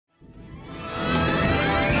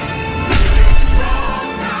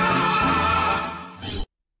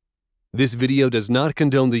This video does not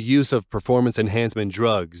condone the use of performance enhancement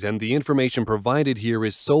drugs, and the information provided here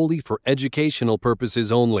is solely for educational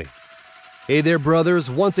purposes only. Hey there,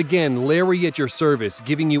 brothers. Once again, Larry at your service,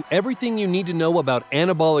 giving you everything you need to know about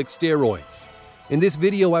anabolic steroids. In this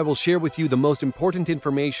video, I will share with you the most important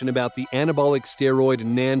information about the anabolic steroid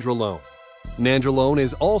Nandrolone. Nandrolone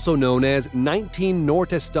is also known as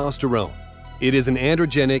 19-nortestosterone. It is an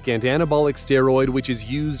androgenic and anabolic steroid which is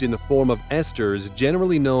used in the form of esters,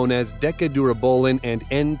 generally known as decanoate and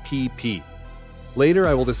NPP. Later,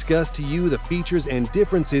 I will discuss to you the features and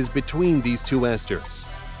differences between these two esters.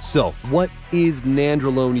 So, what is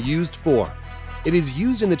Nandrolone used for? It is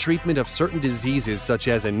used in the treatment of certain diseases such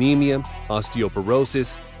as anemia,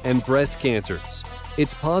 osteoporosis, and breast cancers.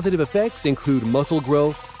 Its positive effects include muscle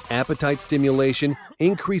growth, appetite stimulation,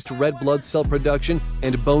 increased red blood cell production,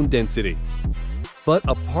 and bone density. But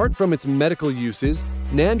apart from its medical uses,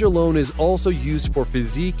 Nandrolone is also used for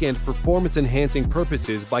physique and performance-enhancing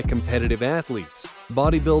purposes by competitive athletes,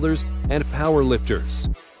 bodybuilders, and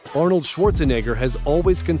powerlifters. Arnold Schwarzenegger has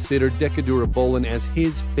always considered decanoate as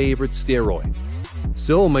his favorite steroid.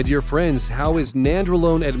 So, my dear friends, how is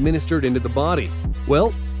Nandrolone administered into the body?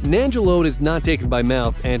 Well, Nandrolone is not taken by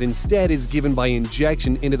mouth and instead is given by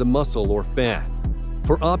injection into the muscle or fat.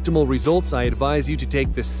 For optimal results, I advise you to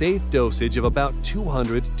take the safe dosage of about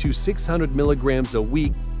 200 to 600 milligrams a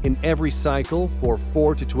week in every cycle for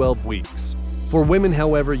 4 to 12 weeks. For women,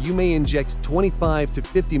 however, you may inject 25 to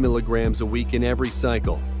 50 milligrams a week in every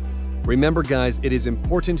cycle. Remember, guys, it is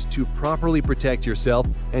important to properly protect yourself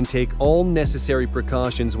and take all necessary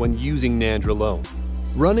precautions when using Nandrolone.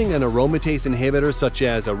 Running an aromatase inhibitor such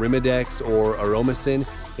as Arimidex or Aromacin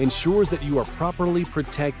ensures that you are properly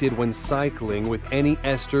protected when cycling with any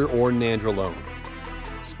ester or Nandrolone.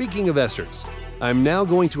 Speaking of esters, I'm now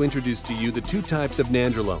going to introduce to you the two types of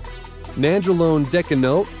Nandrolone. Nandrolone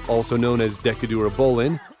decanoate, also known as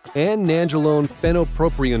decanoate, and Nandrolone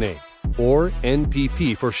phenylpropionate, or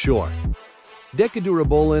NPP for short.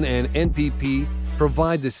 Decanoate and NPP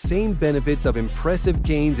provide the same benefits of impressive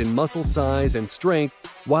gains in muscle size and strength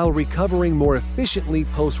while recovering more efficiently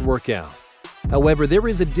post-workout. However, there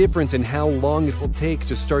is a difference in how long it will take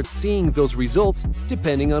to start seeing those results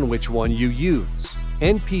depending on which one you use.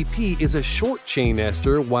 NPP is a short-chain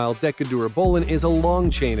ester while decanoate is a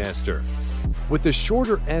long-chain ester. With the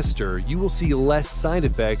shorter ester, you will see less side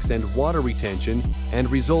effects and water retention, and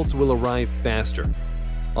results will arrive faster.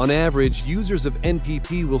 On average, users of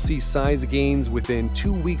NPP will see size gains within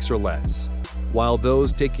 2 weeks or less, while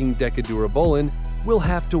those taking decanoate will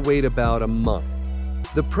have to wait about a month.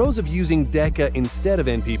 The pros of using Deca instead of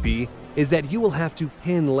NPP is that you will have to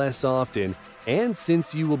pin less often, and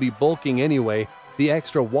since you will be bulking anyway, the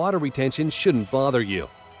extra water retention shouldn't bother you.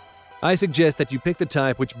 I suggest that you pick the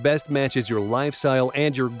type which best matches your lifestyle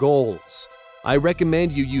and your goals. I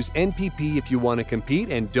recommend you use NPP if you want to compete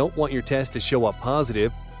and don't want your test to show up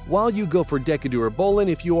positive, while you go for decanoate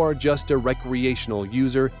if you are just a recreational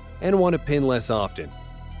user and want to pin less often.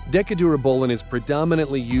 Decanoate is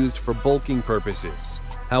predominantly used for bulking purposes.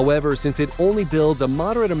 However, since it only builds a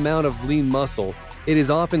moderate amount of lean muscle, it is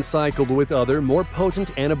often cycled with other, more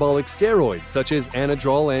potent anabolic steroids such as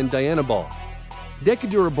Anadrol and Dianabol.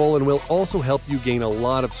 Decanoate will also help you gain a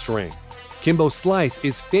lot of strength. Kimbo Slice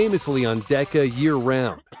is famously on Deca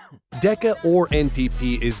year-round. Deca or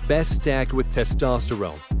NPP is best stacked with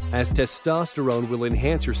testosterone, as testosterone will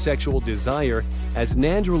enhance your sexual desire as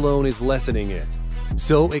Nandrolone is lessening it.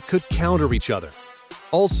 So it could counter each other.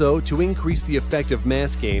 Also, to increase the effect of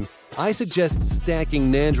mass gain, I suggest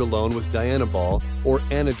stacking Nandrolone with Dianabol or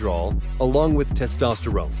Anadrol along with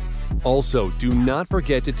testosterone. Also, do not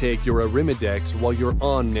forget to take your Arimidex while you're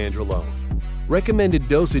on Nandrolone. Recommended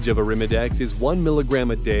dosage of Arimidex is 1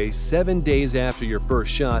 milligram a day 7 days after your first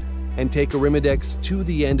shot, and take Arimidex to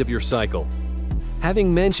the end of your cycle.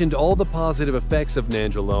 Having mentioned all the positive effects of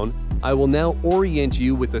Nandrolone, I will now orient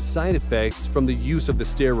you with the side effects from the use of the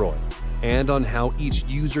steroid, and on how each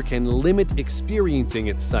user can limit experiencing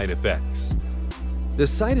its side effects. The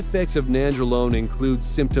side effects of Nandrolone include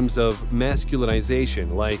symptoms of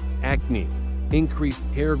masculinization like acne, increased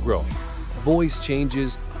hair growth, voice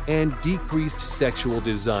changes, and decreased sexual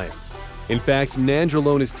desire. In fact,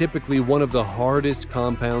 Nandrolone is typically one of the hardest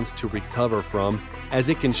compounds to recover from, as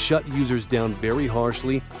it can shut users down very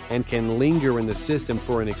harshly and can linger in the system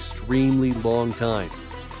for an extremely long time.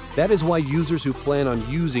 That is why users who plan on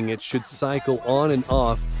using it should cycle on and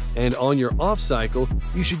off, and on your off cycle,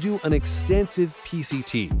 you should do an extensive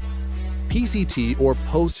PCT. PCT, or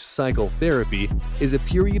post-cycle therapy, is a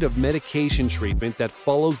period of medication treatment that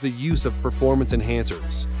follows the use of performance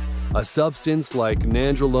enhancers. A substance like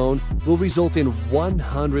Nandrolone will result in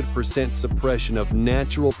 100% suppression of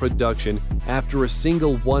natural production after a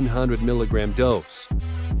single 100 milligram dose.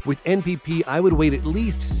 With NPP, I would wait at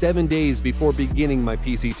least 7 days before beginning my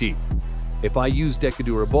PCT. If I use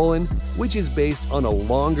decanoate, which is based on a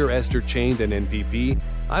longer ester chain than NPP,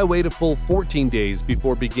 I wait a full 14 days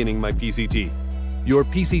before beginning my PCT. Your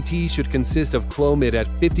PCT should consist of Clomid at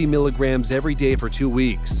 50 milligrams every day for 2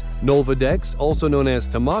 weeks, Nolvadex, also known as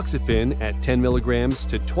tamoxifen, at 10 milligrams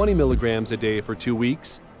to 20 milligrams a day for 2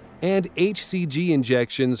 weeks, and HCG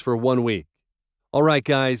injections for 1 week. Alright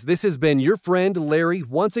guys, this has been your friend Larry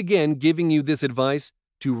once again giving you this advice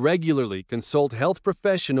to regularly consult health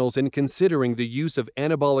professionals in considering the use of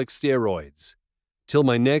anabolic steroids. Till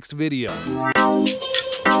my next video.